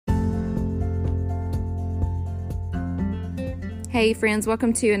Hey friends,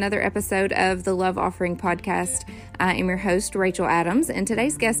 welcome to another episode of the Love Offering Podcast. I am your host, Rachel Adams, and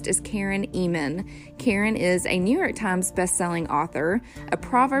today's guest is Karen Ehman. Karen is a New York Times bestselling author, a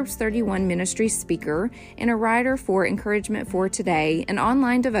Proverbs 31 ministry speaker, and a writer for Encouragement for Today, an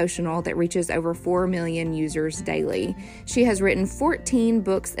online devotional that reaches over 4 million users daily. She has written 14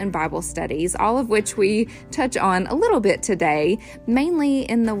 books and Bible studies, all of which we touch on a little bit today, mainly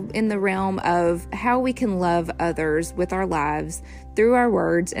in the realm of how we can love others with our lives through our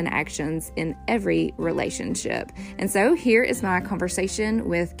words and actions in every relationship. And so here is my conversation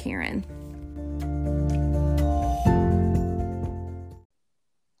with Karen.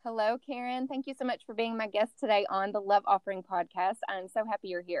 Hello, Karen. Thank you so much for being my guest today on the Love Offering Podcast. I'm so happy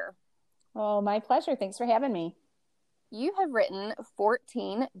you're here. Oh, my pleasure. Thanks for having me. You have written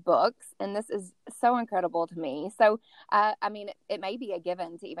 14 books, and this is so incredible to me. So, it may be a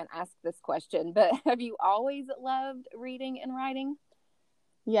given to even ask this question, but have you always loved reading and writing?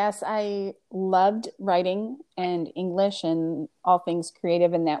 Yes, I loved writing and English and all things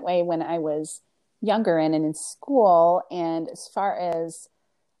creative in that way when I was younger and in school. And as far as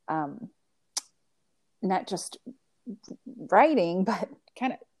not just writing, but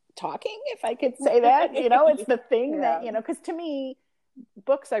kind of talking, if I could say that, it's the thing that, because to me,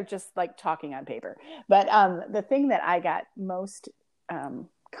 books are just like talking on paper. But the thing that I got most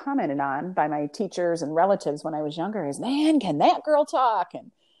commented on by my teachers and relatives when I was younger is, man, can that girl talk?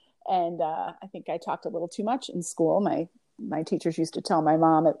 And I think I talked a little too much in school. My teachers used to tell my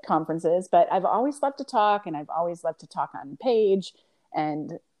mom at conferences, but I've always loved to talk, and I've always loved to talk on page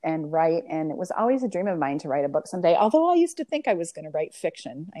and write. And it was always a dream of mine to write a book someday. Although I used to think I was going to write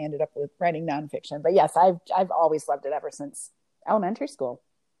fiction, I ended up with writing nonfiction. But yes, I've always loved it ever since elementary school.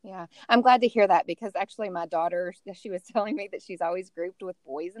 Yeah, I'm glad to hear that, because actually my daughter, she was telling me that she's always grouped with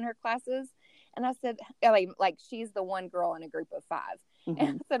boys in her classes. And I said, like she's the one girl in a group of 5. Mm-hmm.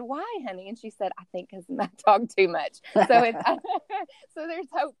 And I said, why, honey? And she said, I think because I talk too much. So so there's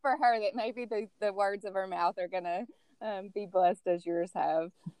hope for her that maybe the words of her mouth are going to be blessed as yours have.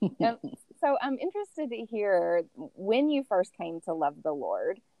 So I'm interested to hear when you first came to love the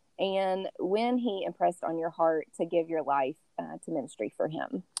Lord and when he impressed on your heart to give your life to ministry for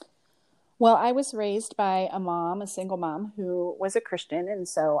him. Well, I was raised by a single mom who was a Christian. And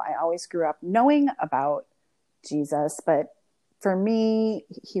so I always grew up knowing about Jesus. But for me,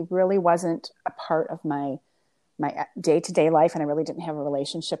 he really wasn't a part of my day-to-day life. And I really didn't have a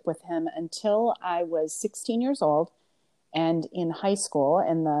relationship with him until I was 16 years old. And in high school,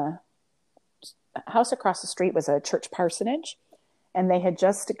 and the house across the street was a church parsonage. And they had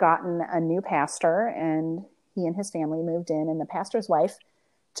just gotten a new pastor, and he and his family moved in. And the pastor's wife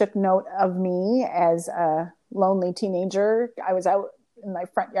took note of me as a lonely teenager. I was out in my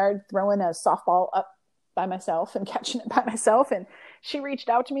front yard throwing a softball up by myself and catching it by myself. And she reached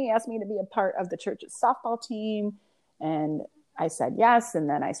out to me, asked me to be a part of the church's softball team. And I said yes. And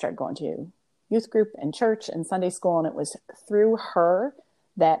then I started going to youth group and church and Sunday school. And it was through her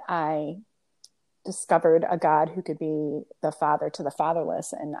that I discovered a God who could be the father to the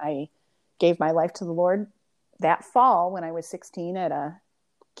fatherless. And I gave my life to the Lord that fall when I was 16 at a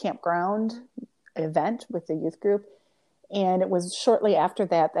campground event with the youth group. And it was shortly after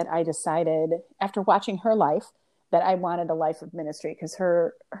that I decided, after watching her life, that I wanted a life of ministry, because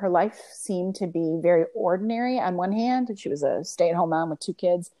her life seemed to be very ordinary on one hand. She was a stay-at-home mom with 2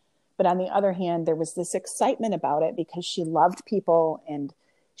 kids. But on the other hand, there was this excitement about it because she loved people, and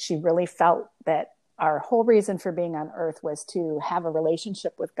she really felt that our whole reason for being on earth was to have a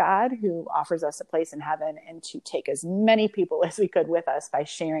relationship with God, who offers us a place in heaven, and to take as many people as we could with us by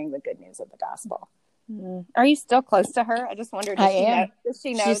sharing the good news of the gospel. Mm-hmm. Are you still close to her? I just wondered. Does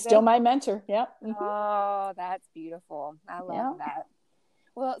she know? She's still my mentor. Yep. Mm-hmm. Oh, that's beautiful. I love that.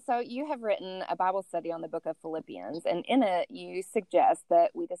 Well, so you have written a Bible study on the book of Philippians, and in it you suggest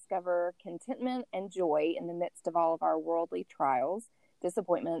that we discover contentment and joy in the midst of all of our worldly trials,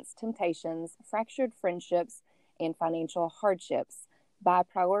 disappointments, temptations, fractured friendships, and financial hardships by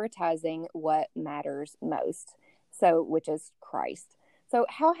prioritizing what matters most, which is Christ. So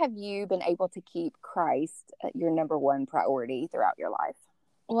how have you been able to keep Christ your number one priority throughout your life?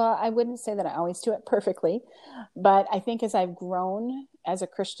 Well, I wouldn't say that I always do it perfectly, but I think as I've grown as a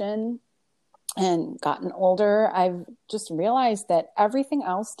Christian and gotten older, I've just realized that everything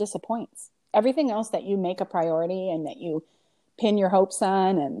else disappoints. Everything else that you make a priority and that you pin your hopes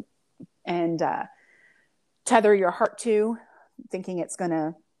on and tether your heart to, thinking it's going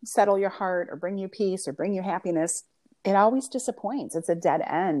to settle your heart or bring you peace or bring you happiness, it always disappoints. It's a dead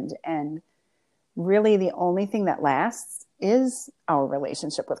end. And really the only thing that lasts is our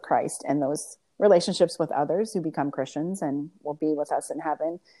relationship with Christ and those relationships with others who become Christians and will be with us in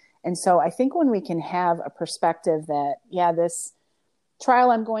heaven. And so I think when we can have a perspective that, yeah, this trial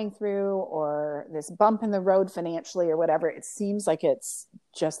I'm going through or this bump in the road financially or whatever, it seems like it's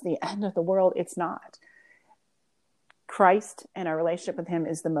just the end of the world. It's not. Christ and our relationship with him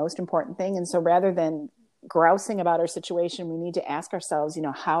is the most important thing. And so rather than grousing about our situation, we need to ask ourselves,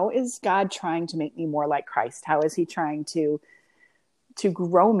 how is God trying to make me more like Christ? How is he trying to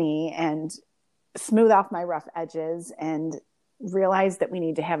grow me and smooth off my rough edges, and realize that we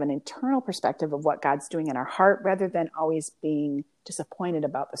need to have an internal perspective of what God's doing in our heart rather than always being disappointed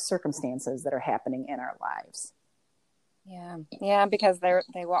about the circumstances that are happening in our lives. Yeah, because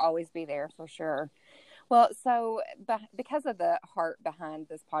they will always be there for sure. Well, so because of the heart behind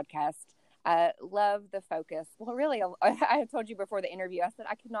this podcast, I love the focus. Well, really, I told you before the interview, I said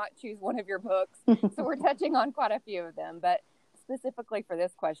I could not choose one of your books. So we're touching on quite a few of them. But specifically for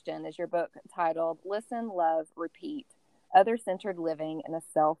this question is your book titled Listen, Love, Repeat, Other-Centered Living in a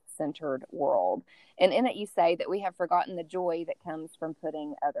Self-Centered World. And in it, you say that we have forgotten the joy that comes from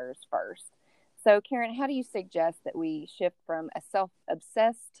putting others first. So, Karen, how do you suggest that we shift from a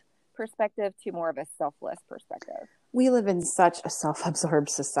self-obsessed perspective to more of a selfless perspective? We live in such a self-absorbed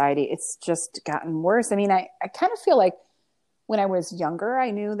society. It's just gotten worse. I mean, I kind of feel like when I was younger,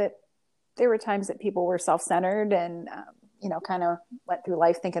 I knew that there were times that people were self-centered and, kind of went through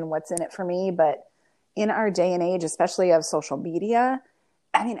life thinking what's in it for me. But in our day and age, especially of social media,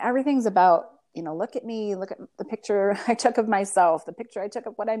 I mean, everything's about, look at me, look at the picture I took of myself, the picture I took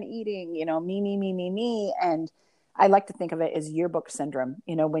of what I'm eating, me. And I like to think of it as yearbook syndrome.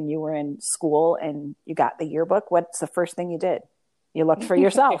 When you were in school and you got the yearbook, what's the first thing you did? You looked for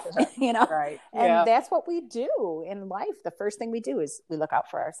yourself, Right. And that's what we do in life. The first thing we do is we look out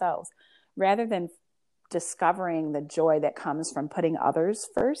for ourselves rather than discovering the joy that comes from putting others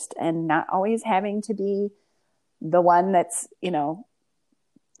first and not always having to be the one that's,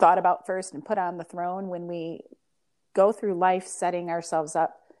 thought about first and put on the throne. When we go through life setting ourselves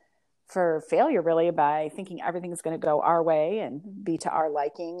up for failure, really, by thinking everything's going to go our way and be to our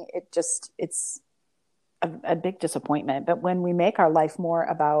liking, it's a big disappointment. But when we make our life more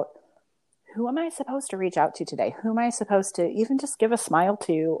about who am I supposed to reach out to today? Who am I supposed to even just give a smile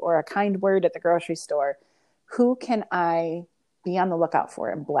to or a kind word at the grocery store? Who can I be on the lookout for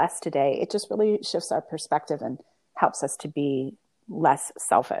and bless today? It just really shifts our perspective and helps us to be less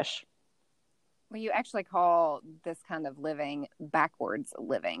selfish. Well, you actually call this kind of living backwards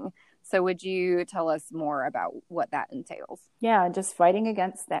living. So would you tell us more about what that entails? Yeah, just fighting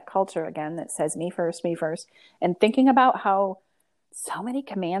against that culture again that says me first, and thinking about how so many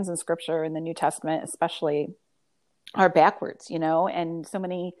commands in scripture in the New Testament, especially, are backwards, and so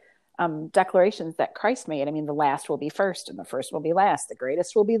many declarations that Christ made. I mean, the last will be first and the first will be last. The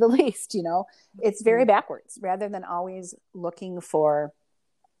greatest will be the least, It's very backwards rather than always looking for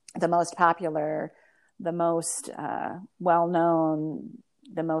the most popular, the most well-known,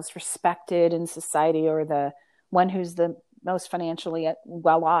 the most respected in society, or the one who's the most financially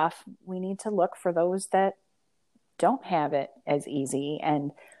well off. We need to look for those that don't have it as easy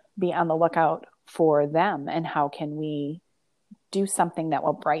and be on the lookout for them. And how can we do something that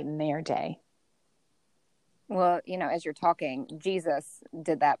will brighten their day? Well, as you're talking, Jesus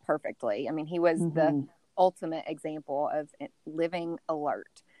did that perfectly. I mean, he was the ultimate example of living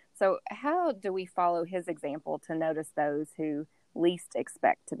alert. So how do we follow his example to notice those who least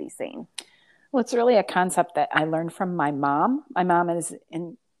expect to be seen? Well, it's really a concept that I learned from my mom. My mom is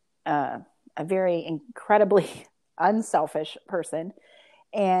a very incredibly unselfish person,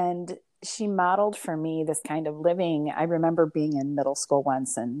 and she modeled for me this kind of living. I remember being in middle school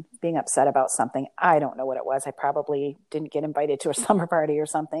once and being upset about something. I don't know what it was. I probably didn't get invited to a summer party or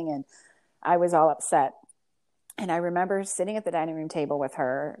something, and I was all upset. And I remember sitting at the dining room table with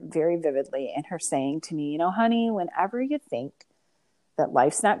her very vividly, and her saying to me, honey, whenever you think that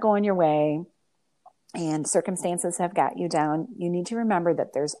life's not going your way and circumstances have got you down, you need to remember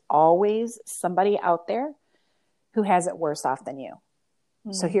that there's always somebody out there who has it worse off than you.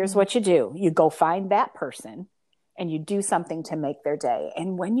 So here's what you do. You go find that person and you do something to make their day.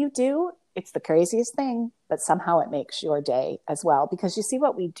 And when you do, it's the craziest thing, but somehow it makes your day as well. Because you see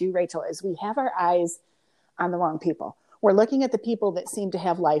what we do, Rachel, is we have our eyes on the wrong people. We're looking at the people that seem to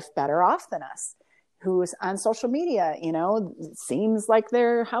have life better off than us, who's on social media. It seems like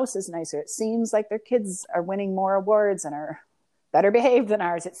their house is nicer. It seems like their kids are winning more awards and are better behaved than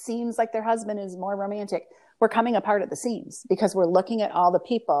ours. It seems like their husband is more romantic. We're coming apart at the seams because we're looking at all the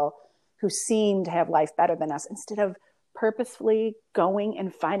people who seem to have life better than us instead of purposefully going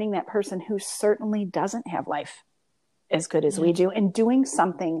and finding that person who certainly doesn't have life as good as we do, and doing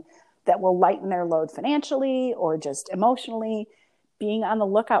something that will lighten their load financially or just emotionally, being on the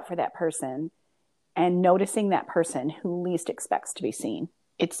lookout for that person and noticing that person who least expects to be seen.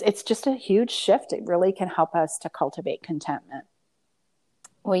 It's just a huge shift. It really can help us to cultivate contentment.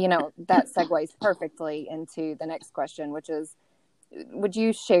 Well, that segues perfectly into the next question, which is, would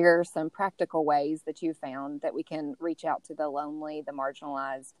you share some practical ways that you found that we can reach out to the lonely, the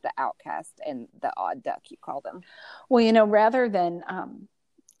marginalized, the outcast, and the odd duck, you call them? Well, rather than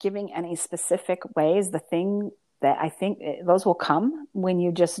giving any specific ways, the thing that I think those will come when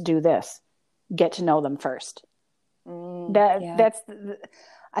you just do this, get to know them first.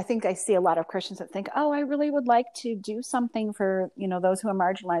 I think I see a lot of Christians that think, oh, I really would like to do something for, those who are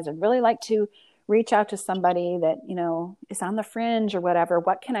marginalized. I'd really like to reach out to somebody that, is on the fringe or whatever.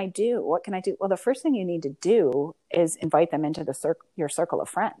 What can I do? What can I do? Well, the first thing you need to do is invite them into your circle of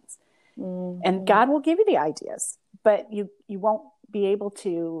friends. Mm-hmm. And God will give you the ideas, but you won't be able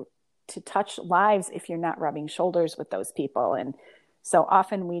to touch lives if you're not rubbing shoulders with those people. And so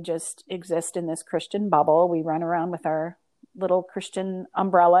often we just exist in this Christian bubble. We run around with our little Christian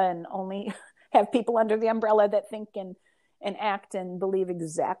umbrella and only have people under the umbrella that think and act and believe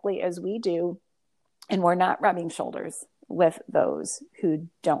exactly as we do. And we're not rubbing shoulders with those who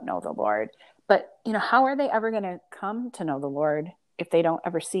don't know the Lord. But, how are they ever going to come to know the Lord if they don't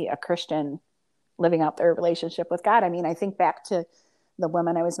ever see a Christian living out their relationship with God? I mean, I think back to the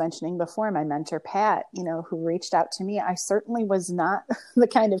woman I was mentioning before, my mentor, Pat, who reached out to me. I certainly was not the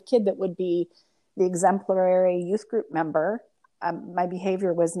kind of kid that would be the exemplary youth group member. My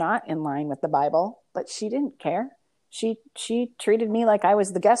behavior was not in line with the Bible, but she didn't care. She treated me like I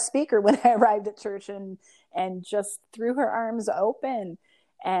was the guest speaker when I arrived at church and just threw her arms open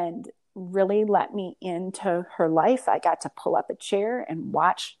and really let me into her life. I got to pull up a chair and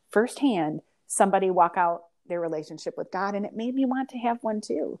watch firsthand somebody walk out their relationship with God, and it made me want to have one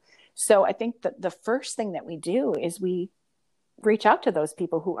too. So I think that the first thing that we do is we reach out to those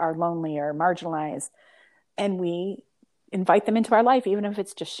people who are lonely or marginalized, and we invite them into our life, even if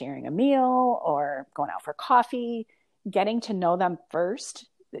it's just sharing a meal or going out for coffee. Getting to know them first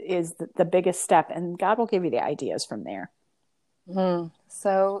is the biggest step, and God will give you the ideas from there.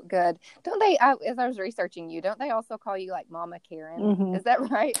 So good. Don't they, as I was researching you, don't they also call you like Mama Karen? Mm-hmm. Is that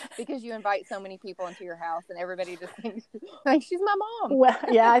right? Because you invite so many people into your house and everybody just thinks like she's my mom. Well,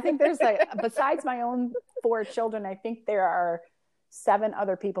 yeah, I think there's besides my own 4 children, I think there are 7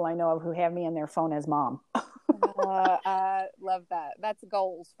 other people I know of who have me in their phone as mom. I love that. That's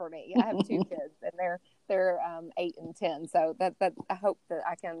goals for me. I have 2 kids and they're 8 and 10. So that I hope that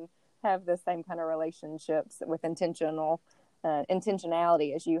I can have the same kind of relationships with intentionality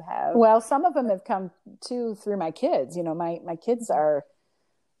as you have. Well, some of them have come through my kids. My kids are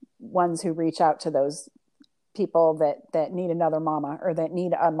ones who reach out to those people that need another mama or that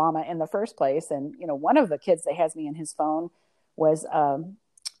need a mama in the first place. And, one of the kids that has me in his phone was a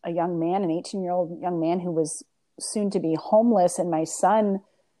young man, an 18-year-old young man who was soon to be homeless. And my son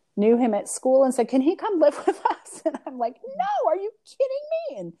knew him at school and said, can he come live with us? And I'm like, no, are you kidding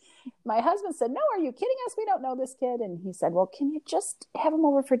me? And my husband said, no, are you kidding us? We don't know this kid. And he said, well, can you just have him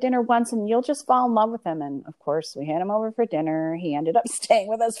over for dinner once and you'll just fall in love with him? And of course we had him over for dinner. He ended up staying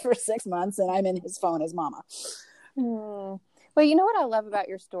with us for 6 months and I'm in his phone as mama. Well, you know what I love about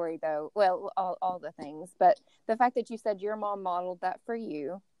your story though? Well, all the things, but the fact that you said your mom modeled that for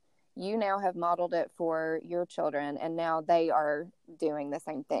you. You now have modeled it for your children and now they are doing the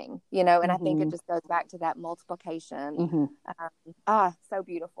same thing, and I think it just goes back to that multiplication. So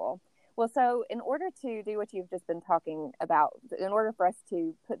beautiful. Well, so in order to do what you've just been talking about, in order for us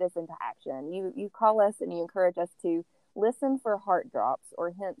to put this into action, you call us and you encourage us to listen for heart drops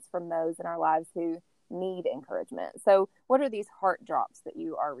or hints from those in our lives who need encouragement. So what are these heart drops that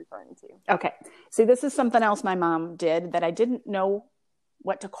you are referring to? Okay. See, this is something else my mom did that I didn't know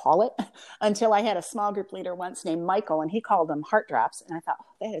what to call it until I had a small group leader once named Michael, and he called them heart drops. And I thought,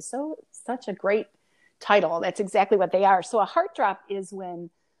 that is such a great title. That's exactly what they are. So a heart drop is when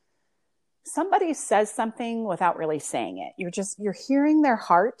somebody says something without really saying it. You're hearing their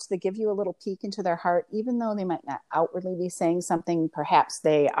heart. They give you a little peek into their heart, even though they might not outwardly be saying something. Perhaps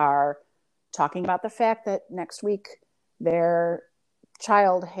they are talking about the fact that next week their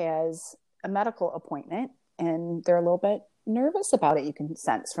child has a medical appointment and they're a little bit nervous about it. You can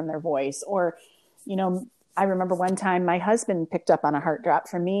sense from their voice. Or, I remember one time my husband picked up on a heart drop.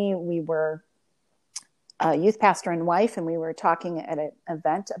 For me, we were a youth pastor and wife, and we were talking at an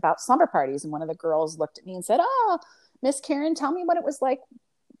event about slumber parties. And one of the girls looked at me and said, oh, Miss Karen, tell me what it was like,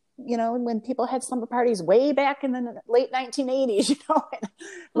 when people had slumber parties way back in the late 1980s,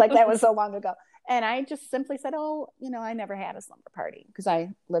 like that was so long ago. And I just simply said, oh, I never had a slumber party because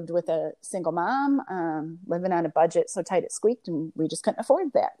I lived with a single mom, living on a budget so tight it squeaked, and we just couldn't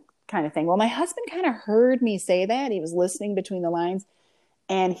afford that kind of thing. Well, my husband kind of heard me say that. He was listening between the lines,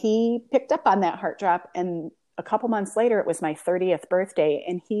 and he picked up on that heart drop. And a couple months later, it was my 30th birthday,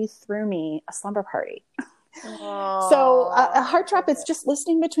 and he threw me a slumber party. So a heart drop, it's just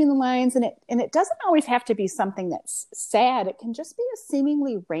listening between the lines, and it doesn't always have to be something that's sad. It can just be a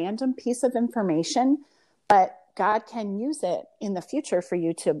seemingly random piece of information, but God can use it in the future for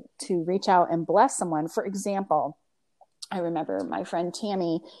you to reach out and bless someone. For example, I remember my friend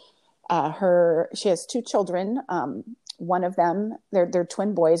Tammy, she has 2 children. One of them, they're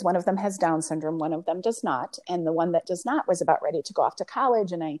twin boys. One of them has Down syndrome. One of them does not. And the one that does not was about ready to go off to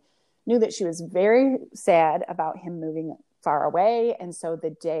college. And I knew that she was very sad about him moving far away. And so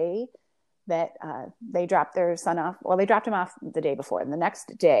the day that they dropped their son off, well, they dropped him off the day before. And the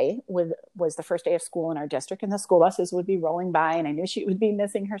next day was the first day of school in our district, and the school buses would be rolling by, and I knew she would be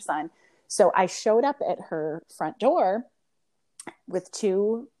missing her son. So I showed up at her front door with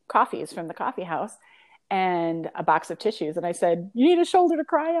 2 coffees from the coffee house and a box of tissues. And I said, you need a shoulder to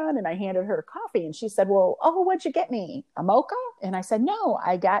cry on? And I handed her a coffee, and she said, well, what'd you get me? A mocha? And I said, no,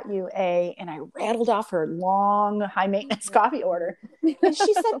 I got you and I rattled off her long high maintenance coffee order. And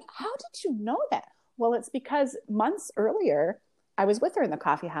she said, how did you know that? Well, it's because months earlier, I was with her in the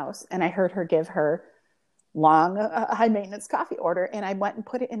coffee house, and I heard her give her long high maintenance coffee order. And I went and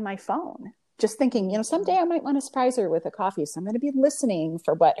put it in my phone, just thinking, someday I might want to surprise her with a coffee. So I'm going to be listening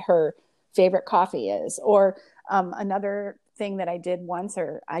for what her favorite coffee is. Or another thing that I did once,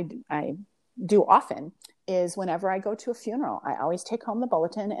 or I do often, is whenever I go to a funeral, I always take home the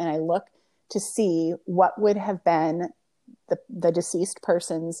bulletin and I look to see what would have been the deceased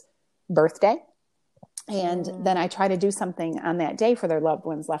person's birthday. And then I try to do something on that day for their loved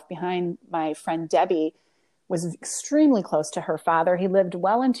ones left behind. My friend Debbie was extremely close to her father. He lived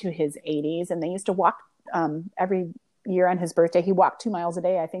well into his 80s, and they used to walk every year on his birthday. He walked 2 miles a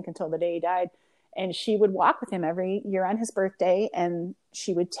day, I think, until the day he died. And she would walk with him every year on his birthday, and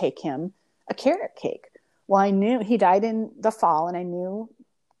she would take him a carrot cake. Well, I knew he died in the fall, and I knew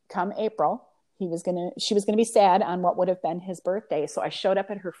come April, she was going to be sad on what would have been his birthday. So I showed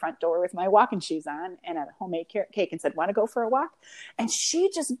up at her front door with my walking shoes on and a homemade carrot cake and said, want to go for a walk? And she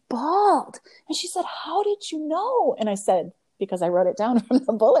just bawled. And she said, how did you know? And I said, because I wrote it down from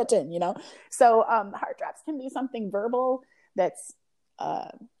the bulletin, So heart drops can be something verbal that's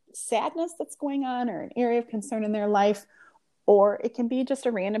sadness that's going on, or an area of concern in their life, or it can be just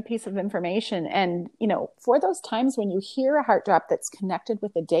a random piece of information. And, for those times when you hear a heart drop that's connected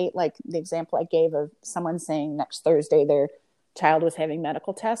with a date, like the example I gave of someone saying next Thursday their child was having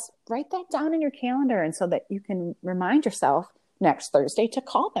medical tests, write that down in your calendar, and so that you can remind yourself next Thursday to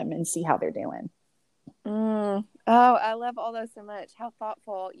call them and see how they're doing. Oh, I love all those so much. How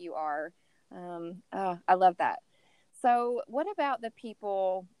thoughtful you are. I love that. So what about the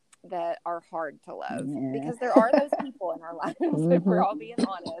people that are hard to love? Yeah. Because there are those people in our lives, if we're all being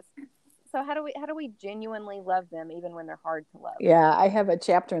honest. So how do we genuinely love them even when they're hard to love? Yeah, I have a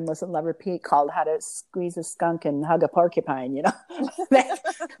chapter in Listen, Love, Repeat called How to Squeeze a Skunk and Hug a Porcupine,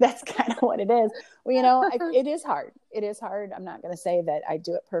 that's kind of what it is. Well, it is hard. It is hard. I'm not going to say that I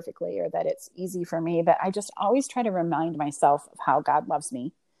do it perfectly or that it's easy for me, but I just always try to remind myself of how God loves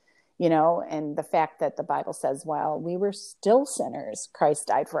me, and the fact that the Bible says, while we were still sinners, Christ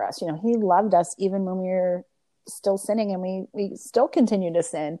died for us. He loved us even when we were still sinning, and we still continue to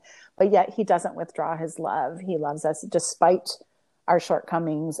sin, but yet he doesn't withdraw his love. He loves us despite our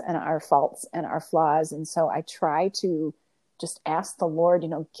shortcomings and our faults and our flaws. And so I try to just ask the Lord,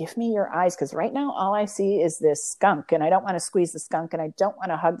 give me your eyes, because right now all I see is this skunk, and I don't want to squeeze the skunk, and I don't want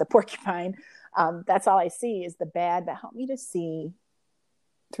to hug the porcupine. That's all I see is the bad, but help me to see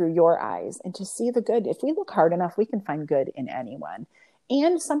through your eyes and to see the good. If we look hard enough, we can find good in anyone.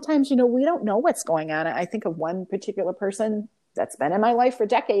 And sometimes, we don't know what's going on. I think of one particular person that's been in my life for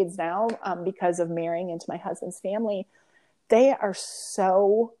decades now, because of marrying into my husband's family. They are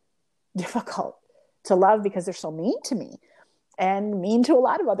so difficult to love because they're so mean to me and mean to a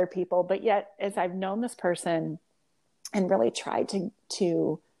lot of other people. But yet, as I've known this person and really tried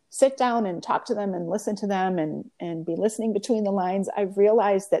to sit down and talk to them and listen to them and be listening between the lines, I've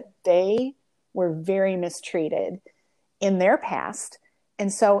realized that they were very mistreated in their past.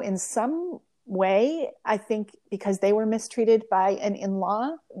 And so in some way, I think because they were mistreated by an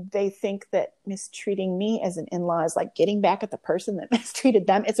in-law, they think that mistreating me as an in-law is like getting back at the person that mistreated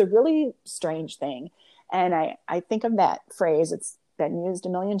them. It's a really strange thing. And I think of that phrase. It's been used a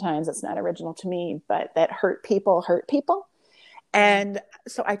million times. It's not original to me, but that hurt people hurt people. And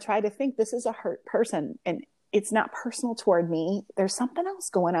so I try to think this is a hurt person and it's not personal toward me. There's something else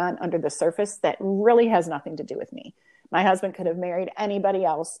going on under the surface that really has nothing to do with me. My husband could have married anybody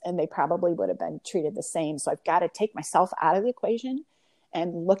else and they probably would have been treated the same. So I've got to take myself out of the equation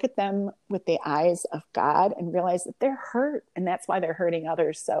and look at them with the eyes of God and realize that they're hurt and that's why they're hurting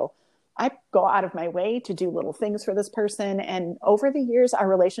others. So I go out of my way to do little things for this person. And over the years, our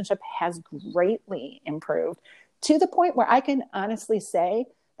relationship has greatly improved to the point where I can honestly say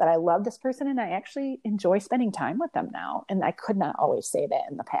that I love this person and I actually enjoy spending time with them now. And I could not always say that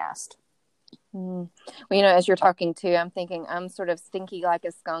in the past. Well, as you're talking to, I'm thinking I'm sort of stinky like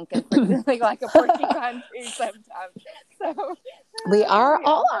a skunk and friendly like a porcupine too sometimes. So we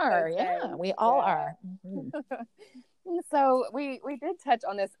all are. Yeah, we all are. Mm-hmm. So we did touch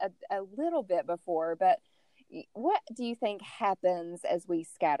on this a little bit before, but what do you think happens as we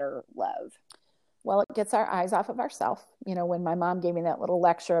scatter love? Well, it gets our eyes off of ourselves. When my mom gave me that little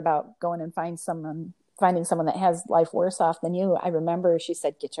lecture about going and finding someone that has life worse off than you, I remember she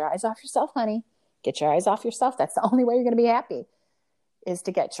said, get your eyes off yourself, honey. Get your eyes off yourself. That's the only way you're going to be happy, is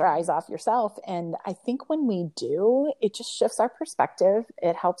to get your eyes off yourself. And I think when we do, it just shifts our perspective.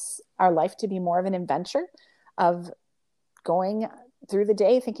 It helps our life to be more of an adventure of going through the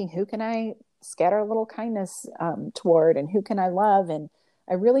day thinking, who can I scatter a little kindness toward, and who can I love? And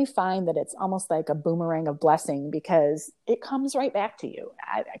I really find that it's almost like a boomerang of blessing because it comes right back to you.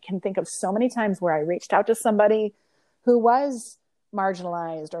 I can think of so many times where I reached out to somebody who was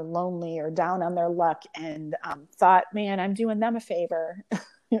marginalized or lonely or down on their luck and thought, man, I'm doing them a favor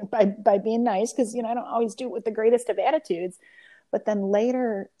by being nice. Cause I don't always do it with the greatest of attitudes, but then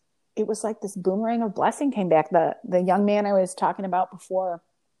later it was like this boomerang of blessing came back. The young man I was talking about before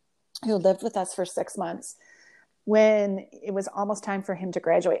who lived with us for 6 months, when it was almost time for him to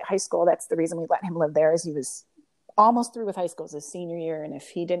graduate high school, that's the reason we let him live there, is he was almost through with high school, his senior year. And if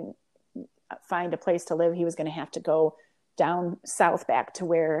he didn't find a place to live, he was going to have to go down south back to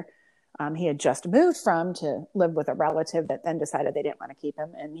where he had just moved from to live with a relative that then decided they didn't want to keep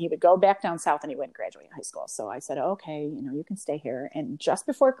him. And he would go back down south and he wouldn't graduate high school. So I said, okay, you can stay here. And just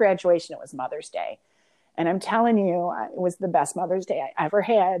before graduation, it was Mother's Day. And I'm telling you, it was the best Mother's Day I ever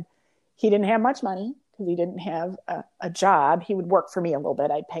had. He didn't have much money because he didn't have a job. He would work for me a little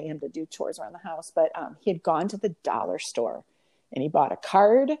bit. I'd pay him to do chores around the house. But he had gone to the dollar store and he bought a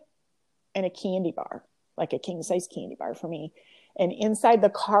card and a candy bar, like a king-size candy bar for me. And inside the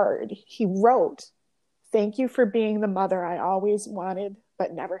card, he wrote, "Thank you for being the mother I always wanted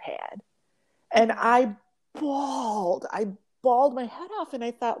but never had." And I bawled my head off. And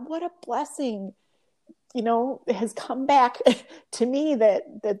I thought, what a blessing, has come back to me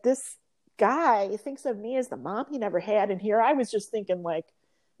that this guy thinks of me as the mom he never had. And here I was just thinking like,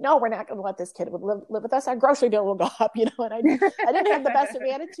 no, we're not going to let this kid live with us. Our grocery bill will go up, and I didn't have the best of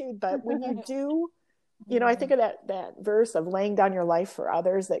attitude, but when you do, I think of that verse of laying down your life for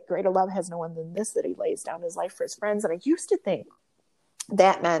others, that greater love has no one than this, that he lays down his life for his friends. And I used to think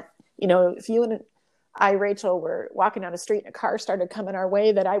that meant, if you and I, Rachel, were walking down the street and a car started coming our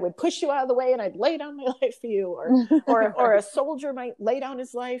way, that I would push you out of the way and I'd lay down my life for you, or a soldier might lay down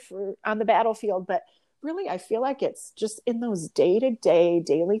his life on the battlefield. But really, I feel like it's just in those day-to-day,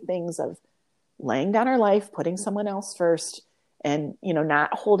 daily things of laying down our life, putting someone else first, and,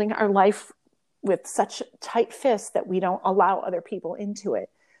 not holding our life with such tight fists that we don't allow other people into it.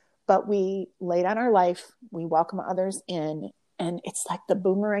 But we lay down our life, we welcome others in, and it's like the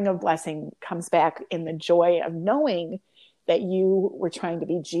boomerang of blessing comes back in the joy of knowing that you were trying to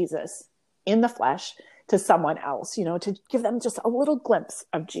be Jesus in the flesh to someone else, to give them just a little glimpse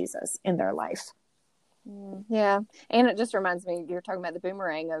of Jesus in their life. Yeah. And it just reminds me, you're talking about the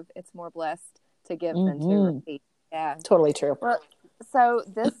boomerang of it's more blessed to give than to receive. Yeah. Totally true. Well, so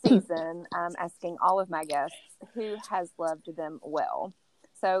this season, I'm asking all of my guests who has loved them well.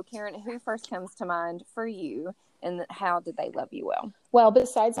 So Karen, who first comes to mind for you, and how did they love you well? Well,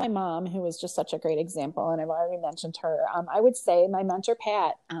 besides my mom, who was just such a great example, and I've already mentioned her, I would say my mentor,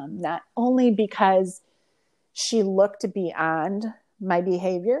 Pat, not only because she looked beyond my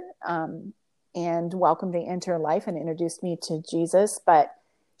behavior and welcomed me into her life and introduced me to Jesus, but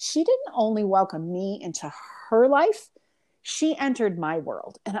she didn't only welcome me into her life, she entered my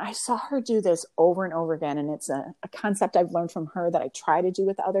world. And I saw her do this over and over again. And it's a concept I've learned from her that I try to do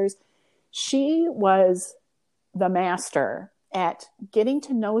with others. She was the master at getting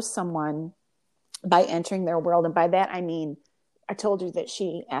to know someone by entering their world. And by that, I mean, I told you that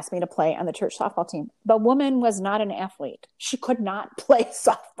she asked me to play on the church softball team. The woman was not an athlete. She could not play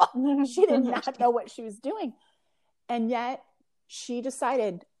softball. She did not know what she was doing. And yet she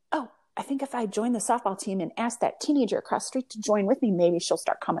decided, oh, I think if I join the softball team and ask that teenager across the street to join with me, maybe she'll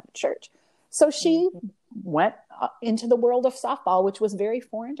start coming to church. So she went into the world of softball, which was very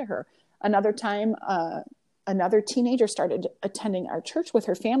foreign to her. Another time, another teenager started attending our church with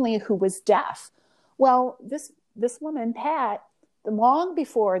her family who was deaf. Well, this woman, Pat, long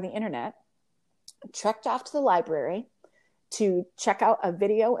before the internet, trekked off to the library to check out a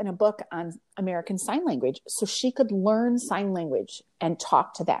video and a book on American Sign Language so she could learn sign language and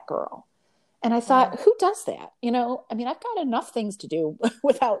talk to that girl. And I thought, who does that? You know, I mean, I've got enough things to do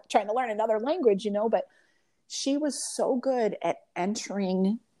without trying to learn another language, you know, but she was so good at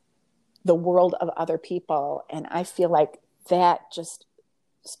entering the world of other people. And I feel like that just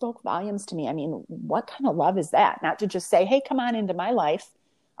spoke volumes to me. I mean, what kind of love is that? Not to just say, hey, come on into my life.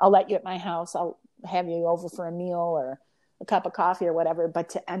 I'll let you at my house. I'll have you over for a meal or a cup of coffee or whatever, but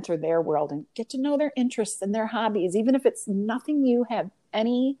to enter their world and get to know their interests and their hobbies, even if it's nothing you have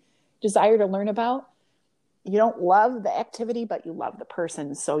any desire to learn about. You don't love the activity, but you love the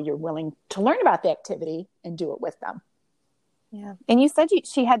person. So you're willing to learn about the activity and do it with them. Yeah. And you said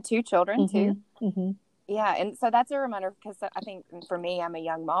she had 2 children too. Mm-hmm. Yeah. And so that's a reminder, because I think for me, I'm a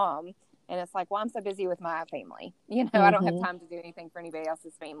young mom, and it's like, well, I'm so busy with my family, you know, I don't have time to do anything for anybody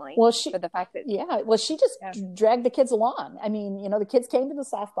else's family. Well, but the fact that, she just dragged the kids along. I mean, you know, the kids came to the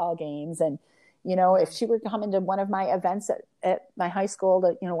softball games, and, you know, if she were coming to one of my events at my high school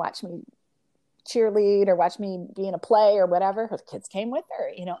to, you know, watch me cheerlead or watch me be in a play or whatever, her kids came with her,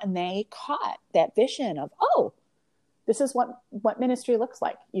 you know, and they caught that vision of, oh, this is what ministry looks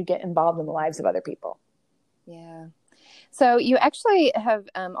like. You get involved in the lives of other people. Yeah. So you actually have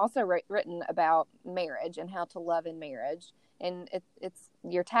also written about marriage and how to love in marriage. And it's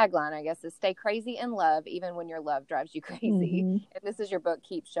your tagline, I guess, is stay crazy in love, even when your love drives you crazy. And this is your book,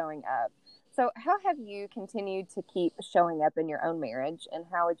 Keep Showing Up. So how have you continued to keep showing up in your own marriage, and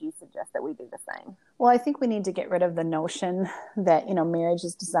how would you suggest that we do the same? Well, I think we need to get rid of the notion that, you know, marriage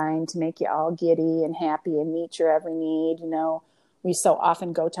is designed to make you all giddy and happy and meet your every need. You know, we so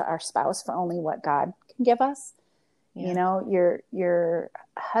often go to our spouse for only what God can give us. Yeah. You know, your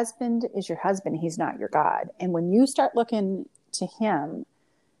husband is your husband. He's not your God. And when you start looking to him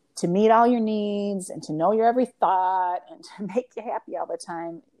to meet all your needs and to know your every thought and to make you happy all the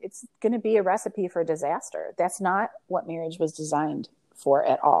time, it's going to be a recipe for disaster. That's not what marriage was designed for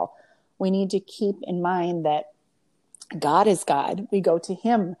at all. We need to keep in mind that God is God. We go to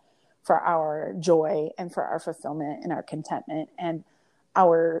him for our joy and for our fulfillment and our contentment. And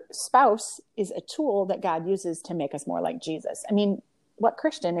our spouse is a tool that God uses to make us more like Jesus. I mean, what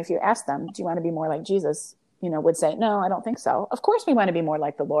Christian, if you ask them, do you want to be more like Jesus, you know, would say, no, I don't think so. Of course we want to be more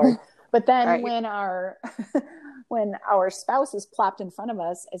like the Lord. But then right. when our spouse is plopped in front of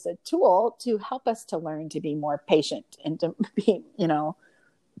us as a tool to help us to learn to be more patient and to be, you know,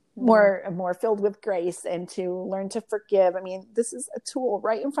 more filled with grace and to learn to forgive. I mean, this is a tool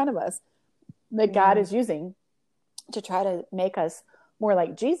right in front of us that God is using to try to make us more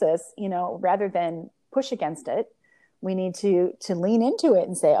like Jesus, you know, rather than push against it. We need to lean into it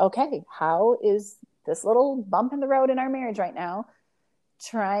and say, okay, how is this little bump in the road in our marriage right now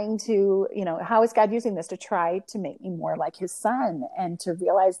trying to, you know, how is God using this to try to make me more like his son, and to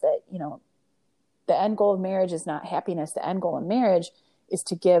realize that, you know, the end goal of marriage is not happiness. The end goal of marriage is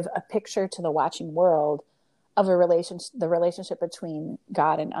to give a picture to the watching world of the relationship between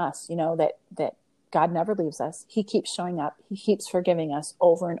God and us, you know, that God never leaves us. He keeps showing up. He keeps forgiving us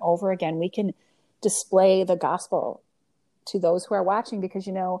over and over again. We can display the gospel to those who are watching, because,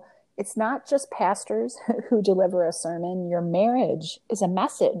 you know, it's not just pastors who deliver a sermon. Your marriage is a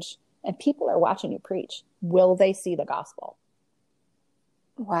message, and people are watching you preach. Will they see the gospel?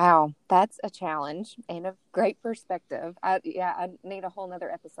 Wow, that's a challenge and a great perspective. I need a whole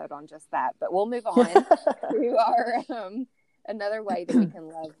nother episode on just that, but we'll move on to our another way that we can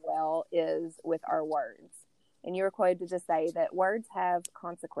love well is with our words. And you were quoted to say that words have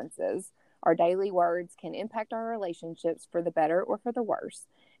consequences. Our daily words can impact our relationships for the better or for the worse.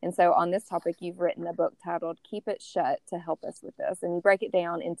 And so on this topic, you've written a book titled Keep It Shut to help us with this. And you break it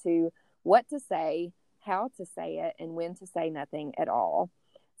down into what to say, how to say it, and when to say nothing at all.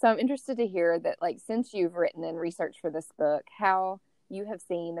 So I'm interested to hear that, like, since you've written and researched for this book, how you have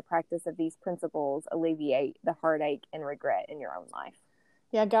seen the practice of these principles alleviate the heartache and regret in your own life.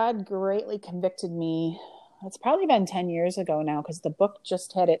 Yeah, God greatly convicted me. It's probably been 10 years ago now, because the book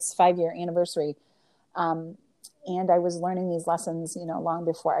just had its 5-year anniversary. And I was learning these lessons, you know, long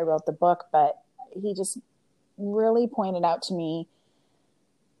before I wrote the book, but he just really pointed out to me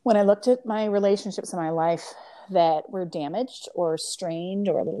when I looked at my relationships in my life that were damaged or strained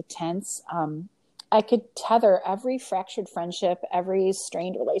or a little tense, I could tether every fractured friendship, every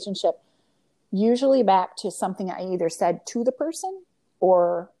strained relationship, usually back to something I either said to the person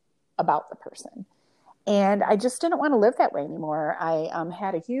or about the person. And I just didn't want to live that way anymore. I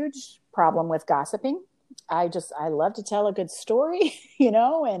had a huge problem with gossiping. I love to tell a good story,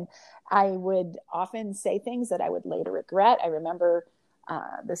 and I would often say things that I would later regret. I remember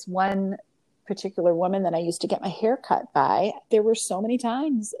this one particular woman that I used to get my hair cut by. There were so many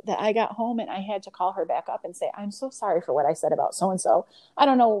times that I got home and I had to call her back up and say, I'm so sorry for what I said about so-and-so. I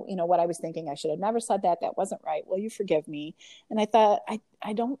don't know, what I was thinking. I should have never said that. That wasn't right. Will you forgive me? And I thought,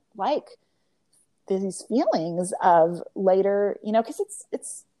 I don't like these feelings of later, because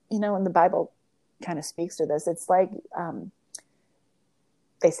it's, and the Bible kind of speaks to this. It's like,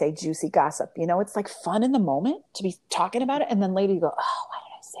 they say juicy gossip, it's like fun in the moment to be talking about it. And then later you go, oh, why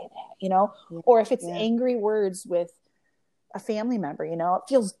did I say that? Or if it's angry words with a family member, it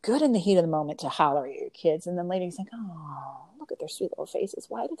feels good in the heat of the moment to holler at your kids. And then later you think, oh, look at their sweet little faces.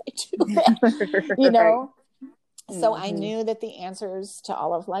 Why did I do that? Right. So I knew that the answers to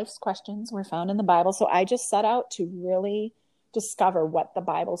all of life's questions were found in the Bible. So I just set out to really discover what the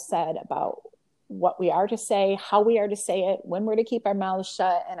Bible said about what we are to say, how we are to say it, when we're to keep our mouths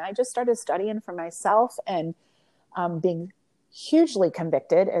shut. And I just started studying for myself and being hugely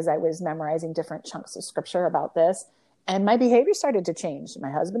convicted as I was memorizing different chunks of scripture about this. And my behavior started to change.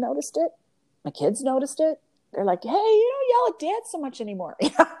 My husband noticed it. My kids noticed it. They're like, hey, you don't yell at dad so much anymore.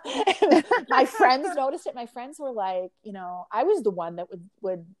 My friends noticed it. My friends were like, I was the one that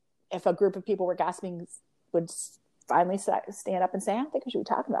would, if a group of people were gossiping, would finally stand up and say, I don't think we should be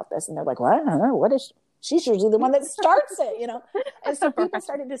talking about this. And they're like, well, I don't know. What is she's usually the one that starts it, And so people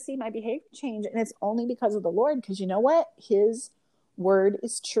started to see my behavior change. And it's only because of the Lord, because you know what? His word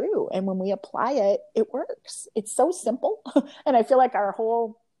is true. And when we apply it, it works. It's so simple. And I feel like our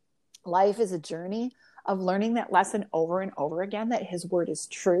whole life is a journey of learning that lesson over and over again, that his word is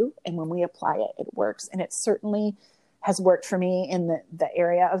true. And when we apply it, it works. And it certainly has worked for me in the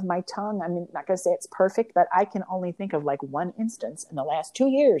area of my tongue. I'm not going to say it's perfect, but I can only think of like one instance in the last 2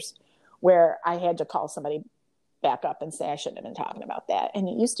 years where I had to call somebody back up and say, I shouldn't have been talking about that. And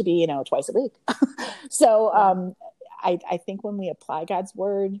it used to be, twice a week. So I think when we apply God's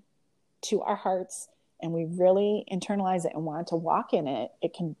word to our hearts and we really internalize it and want to walk in it,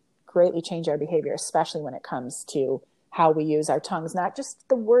 it can greatly change our behavior, especially when it comes to how we use our tongues, not just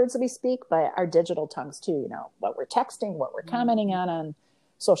the words that we speak, but our digital tongues too, what we're texting, what we're commenting on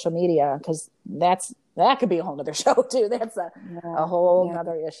social media, because that could be a whole nother show too. That's a whole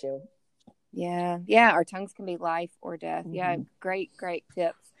nother issue. Yeah. Our tongues can be life or death. Mm-hmm. Yeah. Great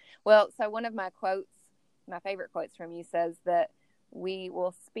tips. Well, so one of my favorite quotes from you says that we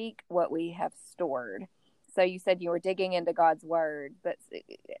will speak what we have stored. So you said you were digging into God's word, but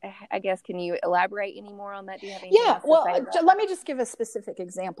I guess, can you elaborate any more on that? Do you have anything else to say about that? Let me just give a specific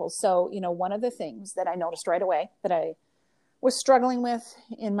example. So, one of the things that I noticed right away that I was struggling with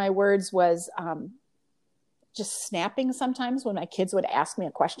in my words was just snapping sometimes when my kids would ask me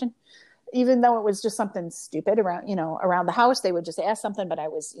a question. Even though it was just something stupid around the house, they would just ask something, but I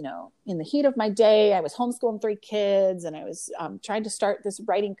was, in the heat of my day, I was homeschooling 3 kids and I was trying to start this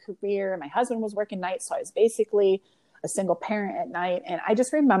writing career, and my husband was working nights. So I was basically a single parent at night. And I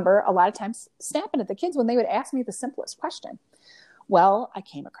just remember a lot of times snapping at the kids when they would ask me the simplest question. Well, I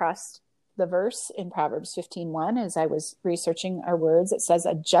came across the verse in Proverbs 15:1 as I was researching our words. It says,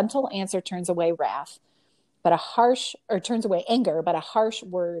 a gentle answer turns away wrath, turns away anger, but a harsh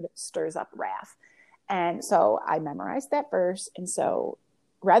word stirs up wrath. And so I memorized that verse. And so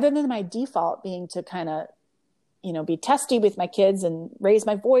rather than my default being to kind of, be testy with my kids and raise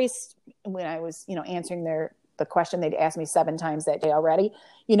my voice when I was, answering the question they'd asked me 7 times that day already,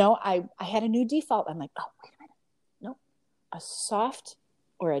 I had a new default. I'm like, oh, wait a minute. No, a soft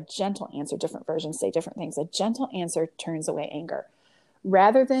or a gentle answer, different versions say different things. A gentle answer turns away anger.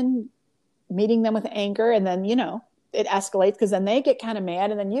 Rather than meeting them with anger and then, it escalates because then they get kind of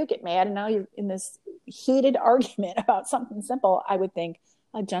mad and then you get mad and now you're in this heated argument about something simple. I would think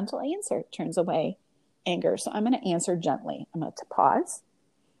a gentle answer turns away anger. So I'm going to answer gently. I'm going to pause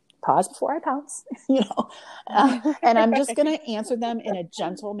before I pounce, and I'm just going to answer them in a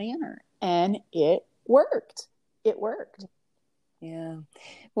gentle manner. And it worked. Yeah.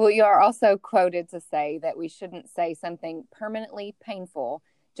 Well, you are also quoted to say that we shouldn't say something permanently painful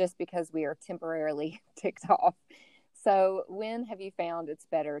just because we are temporarily ticked off. So when have you found it's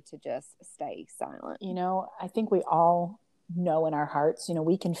better to just stay silent? I think we all know in our hearts,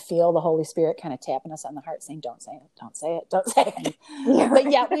 we can feel the Holy Spirit kind of tapping us on the heart saying, don't say it, don't say it, don't say it. Yeah.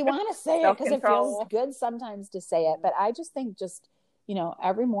 But yet we want to say it because it feels good sometimes to say it. But I just think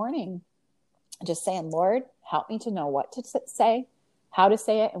every morning just saying, Lord, help me to know what to say, how to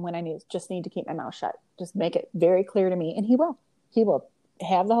say it, and when I just need to keep my mouth shut. Just make it very clear to me. And he will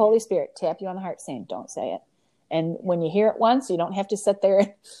have the Holy Spirit tap you on the heart saying, don't say it. And when you hear it once, you don't have to sit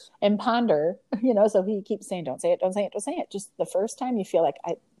there and ponder, so he keeps saying, don't say it, don't say it, don't say it. Just the first time you feel like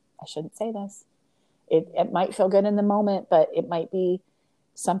I shouldn't say this. It might feel good in the moment, but it might be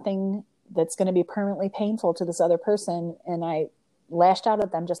something that's going to be permanently painful to this other person. And I lashed out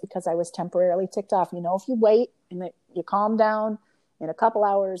at them just because I was temporarily ticked off. If you wait and you calm down in a couple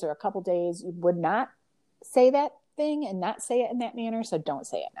hours or a couple days, you would not say that thing and not say it in that manner. So don't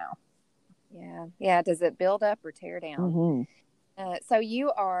say it now. Yeah. Yeah. Does it build up or tear down? Mm-hmm. So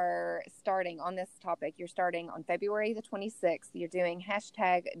you are starting on this topic. You're starting on February the 26th. You're doing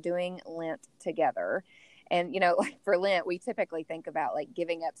 #doing Lent together. And, like for Lent, we typically think about like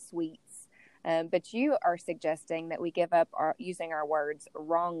giving up sweets. But you are suggesting that we give up using our words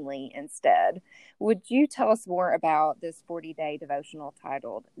wrongly instead. Would you tell us more about this 40-day devotional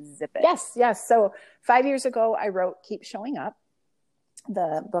titled Zip It? Yes. So 5 years ago, I wrote Keep Showing Up,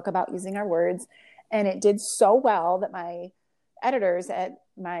 the book about using our words. And it did so well that my editors at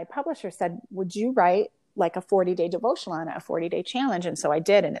my publisher said, would you write like a 40-day devotional on it, a 40-day challenge? And so I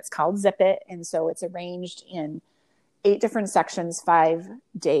did, and it's called Zip It. And so it's arranged in 8 different sections, 5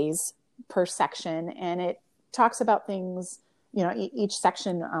 days per section. And it talks about things, each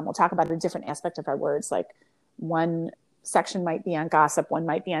section will talk about a different aspect of our words. Like one section might be on gossip, one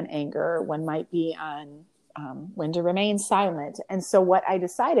might be on anger, one might be on when to remain silent. And so what I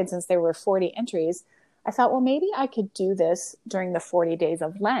decided, since there were 40 entries, I thought, well, maybe I could do this during the 40 days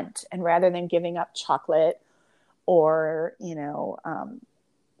of Lent. And rather than giving up chocolate or,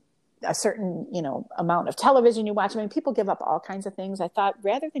 a certain, amount of television you watch, people give up all kinds of things. I thought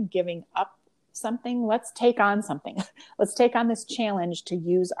rather than giving up something, let's take on something. Let's take on this challenge to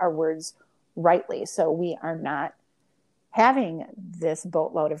use our words rightly. So we are not having this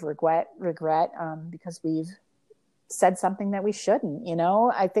boatload of regret because we've said something that we shouldn't.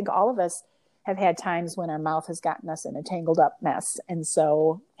 I think all of us have had times when our mouth has gotten us in a tangled up mess. And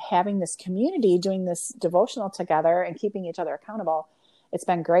so having this community, doing this devotional together and keeping each other accountable, it's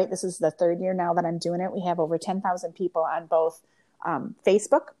been great. This is the 3rd year now that I'm doing it. We have over 10,000 people on both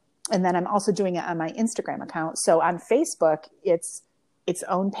Facebook, and then I'm also doing it on my Instagram account. So on Facebook, it's its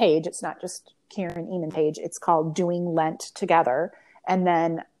own page. It's not just Karen Ehman page. It's called Doing Lent Together. And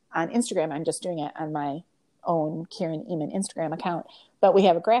then on Instagram, I'm just doing it on my own Karen Ehman Instagram account. But we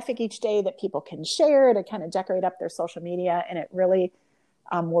have a graphic each day that people can share to kind of decorate up their social media. And it really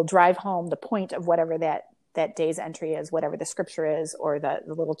will drive home the point of whatever that day's entry is, whatever the scripture is, or the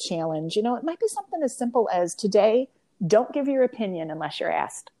little challenge. It might be something as simple as today, don't give your opinion unless you're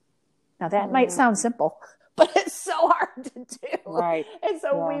asked. Now that might sound simple, but it's so hard to do. Right. And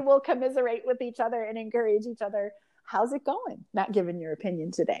so we will commiserate with each other and encourage each other. How's it going? Not giving your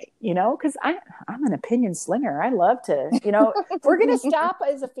opinion today, because I'm an opinion slinger. I love to, if we're going to stop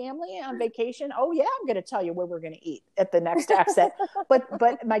as a family on vacation, oh yeah, I'm going to tell you where we're going to eat at the next exit.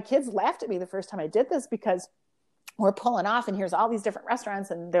 But my kids laughed at me the first time I did this because we're pulling off and here's all these different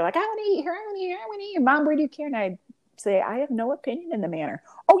restaurants and they're like, I want to eat here. I want to eat here. I want to eat here. Mom, where do you care? And I say, I have no opinion in the matter.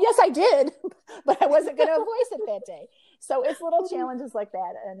 Oh yes, I did, but I wasn't going to voice it that day. So it's little challenges like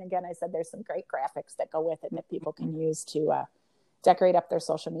that. And again, I said, there's some great graphics that go with it that people can use to decorate up their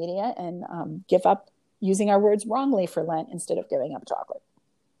social media and give up using our words wrongly for Lent instead of giving up chocolate.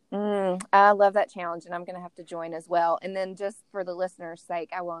 I love that challenge, and I'm going to have to join as well. And then just for the listener's sake,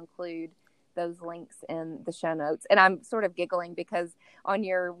 I will include those links in the show notes. And I'm sort of giggling because on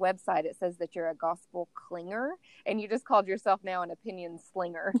your website, it says that you're a gospel clinger, and you just called yourself now an opinion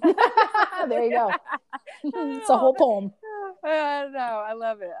slinger. There you go. It's a whole poem. No, I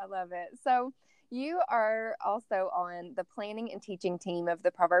love it. I love it. So you are also on the planning and teaching team of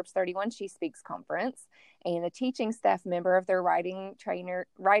the Proverbs 31 She Speaks conference and a teaching staff member of their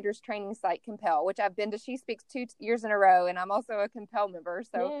writers training site Compel, which I've been to She Speaks 2 years in a row. And I'm also a Compel member.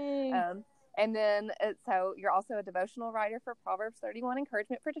 So, and then, so you're also a devotional writer for Proverbs 31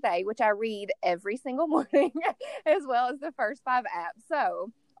 Encouragement for Today, which I read every single morning, as well as the first 5 apps.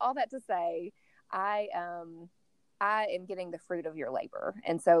 So all that to say, I am getting the fruit of your labor.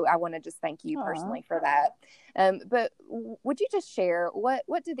 And so I want to just thank you personally for that. But would you just share what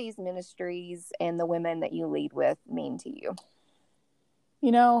do these ministries and the women that you lead with mean to you?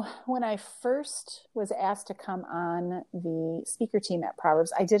 When I first was asked to come on the speaker team at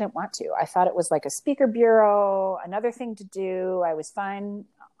Proverbs, I didn't want to. I thought it was like a speaker bureau, another thing to do. I was fine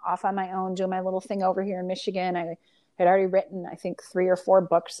off on my own, doing my little thing over here in Michigan. I had already written, I think, 3 or 4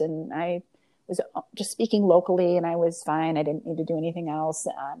 books, and I was just speaking locally, and I was fine. I didn't need to do anything else.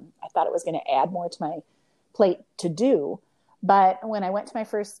 I thought it was going to add more to my plate to do. But when I went to my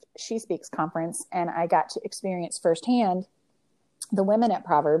first She Speaks conference and I got to experience firsthand the women at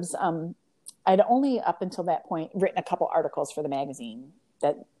Proverbs, I'd only up until that point written a couple articles for the magazine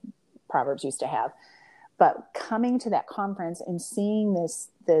that Proverbs used to have. But coming to that conference and seeing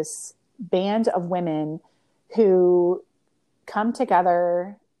this band of women who come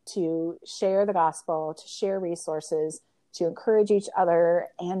together to share the gospel, to share resources, to encourage each other.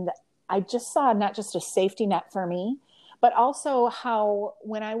 And I just saw not just a safety net for me, but also how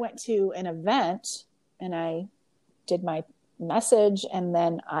when I went to an event and I did my message and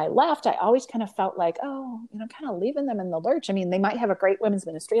then I left, I always kind of felt like, oh, kind of leaving them in the lurch. I mean, they might have a great women's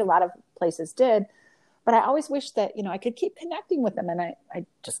ministry. A lot of places did, but I always wished that, I could keep connecting with them. And I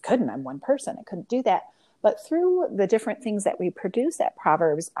just couldn't. I'm one person. I couldn't do that. But through the different things that we produce at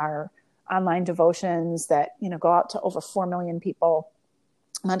Proverbs, our online devotions that, go out to over 4 million people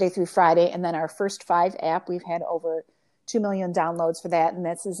Monday through Friday. And then our First 5 app, we've had over 2 million downloads for that. And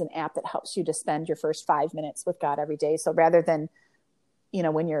this is an app that helps you to spend your first 5 minutes with God every day. So rather than,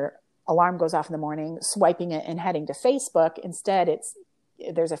 when your alarm goes off in the morning, swiping it and heading to Facebook, instead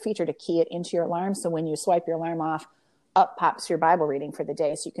there's a feature to key it into your alarm. So when you swipe your alarm off, up pops your Bible reading for the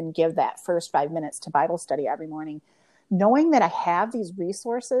day. So you can give that first 5 minutes to Bible study every morning. Knowing that I have these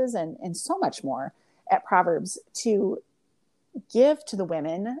resources and so much more at Proverbs to give to the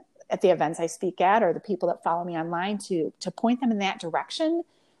women at the events I speak at, or the people that follow me online, to point them in that direction,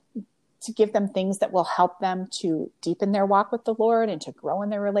 to give them things that will help them to deepen their walk with the Lord and to grow in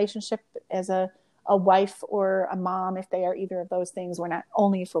their relationship as a wife or a mom, if they are either of those things. We're not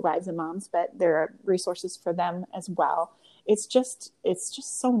only for wives and moms, but there are resources for them as well. It's just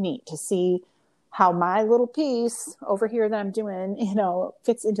so neat to see how my little piece over here that I'm doing,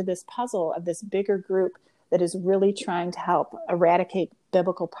 fits into this puzzle of this bigger group that is really trying to help eradicate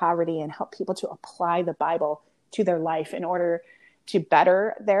biblical poverty and help people to apply the Bible to their life in order to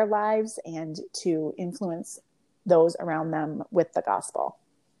better their lives and to influence those around them with the gospel.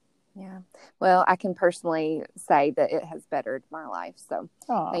 Yeah. Well, I can personally say that it has bettered my life. So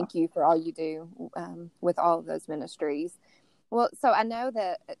Thank you for all you do with all of those ministries. Well, so I know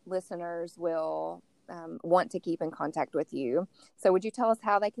that listeners will want to keep in contact with you. So would you tell us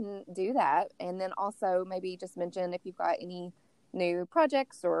how they can do that? And then also maybe just mention if you've got any new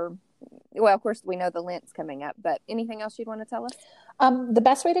projects or, well, of course we know the Lent's coming up, but anything else you'd want to tell us? The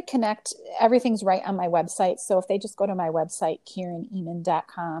best way to connect, everything's right on my website. So if they just go to my website,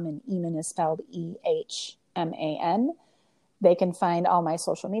 KarenEhman.com, and Ehman is spelled EHMAN, they can find all my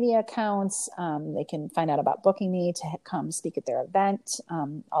social media accounts. They can find out about booking me to come speak at their event,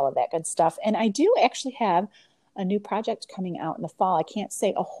 all of that good stuff. And I do actually have a new project coming out in the fall. I can't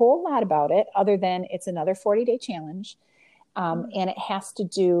say a whole lot about it other than it's another 40-day challenge. And it has to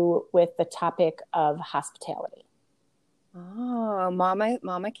do with the topic of hospitality. Oh,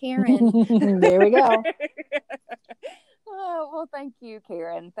 Mama Karen. There we go. Oh, well, thank you,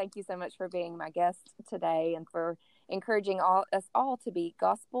 Karen. Thank you so much for being my guest today and for encouraging us all to be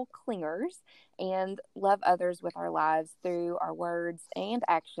gospel clingers and love others with our lives through our words and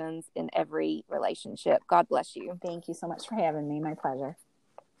actions in every relationship. God bless you. Thank you so much for having me. My pleasure.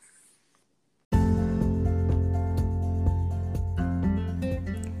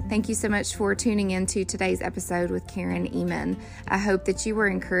 Thank you so much for tuning in to today's episode with Karen Ehman. I hope that you were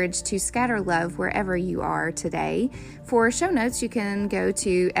encouraged to scatter love wherever you are today. For show notes, you can go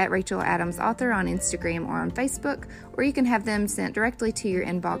to @RachelAdamsAuthor on Instagram or on Facebook, or you can have them sent directly to your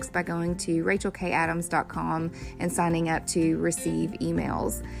inbox by going to rachelkadams.com and signing up to receive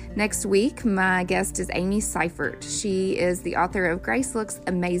emails. Next week, my guest is Amy Seifert. She is the author of Grace Looks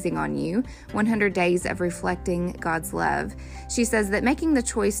Amazing on You, 100 Days of Reflecting God's Love. She says that making the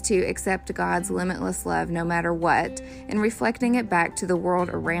choice to accept God's limitless love no matter what and reflecting it back to the world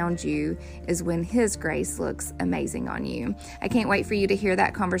around you is when His grace looks amazing on you. I can't wait for you to hear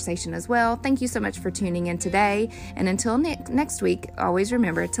that conversation as well. Thank you so much for tuning in today. And until next week, always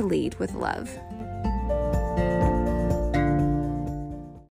remember to lead with love.